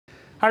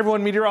Hi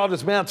everyone,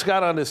 meteorologist Matt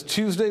Scott on this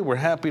Tuesday. We're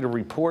happy to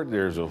report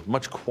there's a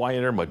much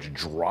quieter, much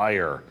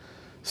drier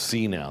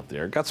scene out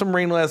there. Got some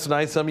rain last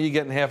night. Some of you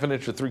getting half an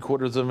inch to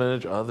 3/4 of an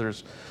inch,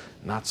 others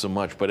not so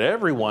much. But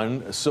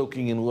everyone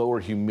soaking in lower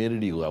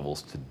humidity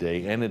levels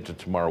today and into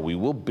tomorrow. We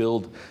will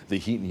build the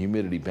heat and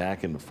humidity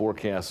back into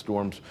forecast.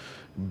 Storms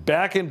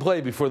back in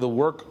play before the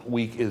work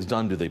week is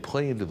done. Do they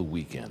play into the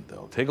weekend,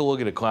 though? Take a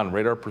look at a cloud and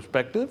radar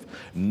perspective.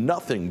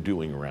 Nothing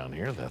doing around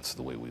here. That's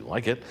the way we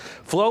like it.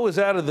 Flow is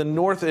out of the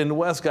north and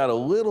west. Got a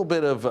little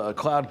bit of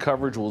cloud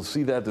coverage. We'll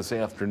see that this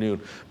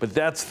afternoon. But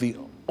that's the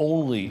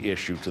only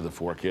issue to the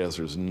forecast.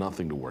 There's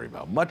nothing to worry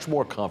about. Much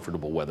more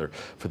comfortable weather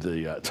for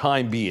the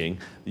time being.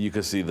 You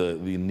can see the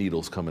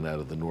needles coming out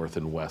of the north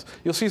and west.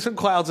 You'll see some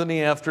clouds in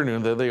the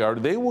afternoon. There they are.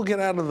 They will get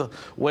out of the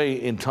way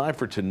in time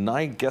for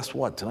tonight. Guess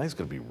what? Tonight's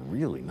going to be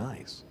really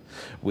nice.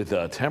 With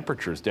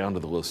temperatures down to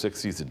the low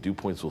 60s, the dew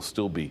points will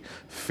still be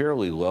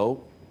fairly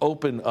low.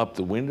 Open up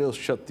the windows,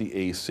 shut the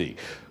AC.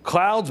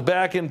 Clouds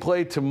back in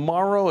play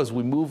tomorrow as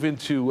we move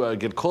into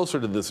get closer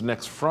to this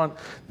next front.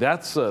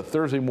 That's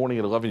Thursday morning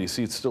at 11. You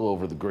see it's still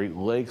over the Great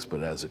Lakes,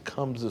 but as it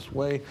comes this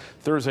way,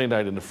 Thursday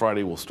night into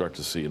Friday, we'll start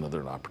to see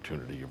another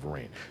opportunity of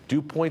rain.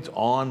 Dew points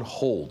on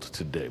hold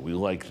today. We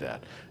like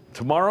that.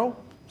 Tomorrow,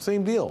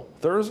 same deal.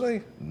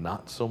 Thursday,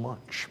 not so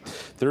much.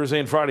 Thursday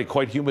and Friday,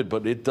 quite humid,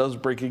 but it does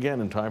break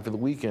again in time for the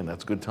weekend.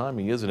 That's good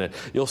timing, isn't it?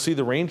 You'll see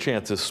the rain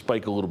chances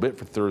spike a little bit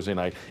for Thursday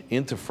night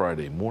into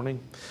Friday morning.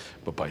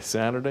 But by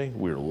Saturday,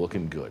 we're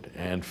looking good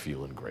and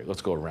feeling great.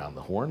 Let's go around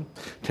the horn.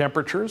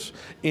 Temperatures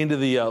into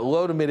the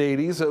low to mid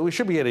 80s. We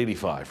should be at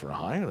 85 for a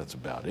high. That's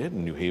about it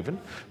in New Haven,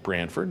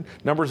 Brantford.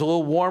 Numbers a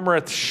little warmer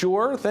at the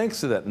shore thanks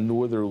to that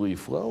northerly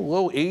flow.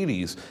 Low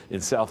 80s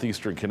in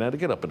southeastern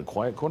Connecticut, up in the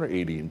Quiet Corner,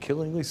 80 in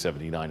Killingly,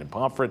 79 in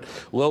Pomfret.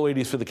 Low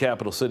 80s for the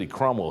capital city,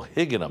 Cromwell,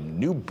 Higginham,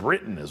 New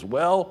Britain as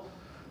well.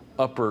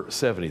 Upper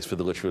 70s for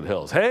the Litchfield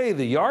Hills. Hey,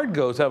 the Yard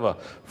Goats have a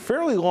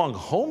fairly long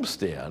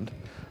homestand.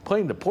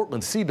 Playing the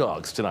Portland Sea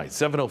Dogs tonight,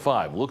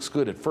 7:05. Looks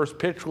good at first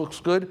pitch, looks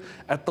good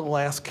at the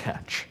last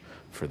catch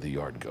for the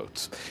Yard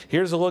Goats.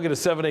 Here's a look at a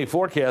 7-day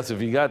forecast.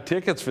 If you got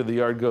tickets for the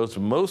Yard Goats,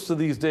 most of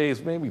these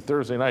days, maybe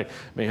Thursday night,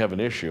 may have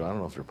an issue. I don't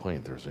know if they're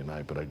playing Thursday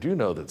night, but I do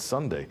know that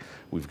Sunday,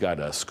 we've got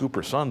a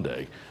Scooper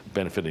Sunday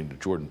benefiting the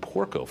Jordan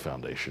Porco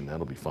Foundation.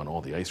 That'll be fun.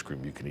 All the ice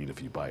cream you can eat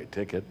if you buy a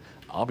ticket.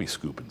 I'll be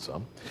scooping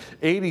some.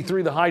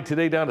 83 the high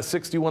today, down to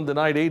 61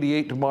 tonight,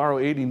 88 tomorrow,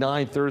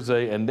 89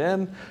 Thursday, and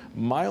then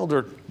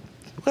milder,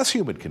 less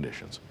humid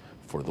conditions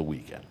for the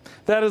weekend.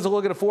 That is a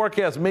look at a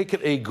forecast. Make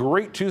it a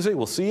great Tuesday.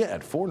 We'll see you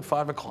at 4 and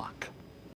 5 o'clock.